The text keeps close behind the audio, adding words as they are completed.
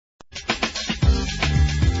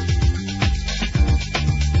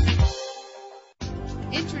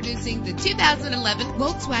Introducing the 2011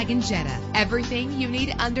 Volkswagen Jetta. Everything you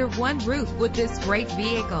need under one roof with this great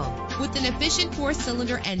vehicle. With an efficient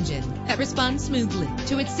 4-cylinder engine that responds smoothly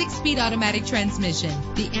to its 6-speed automatic transmission,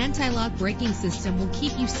 the anti-lock braking system will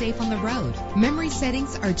keep you safe on the road. Memory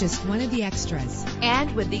settings are just one of the extras.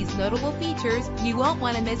 And with these notable features, you won't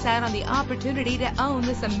want to miss out on the opportunity to own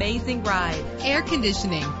this amazing ride. Air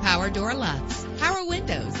conditioning, power door locks, power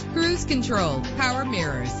windows, cruise control, power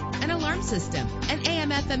mirrors, an alarm system, an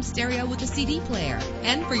AM/FM stereo with a CD player.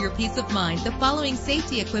 And for your peace of mind, the following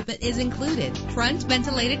safety equipment is included: front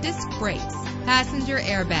ventilated disc brakes, passenger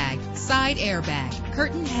airbag, side airbag,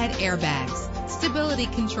 curtain head airbags, stability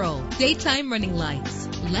control, daytime running lights.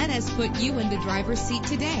 Let us put you in the driver's seat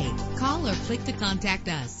today. Call or click to contact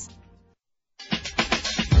us.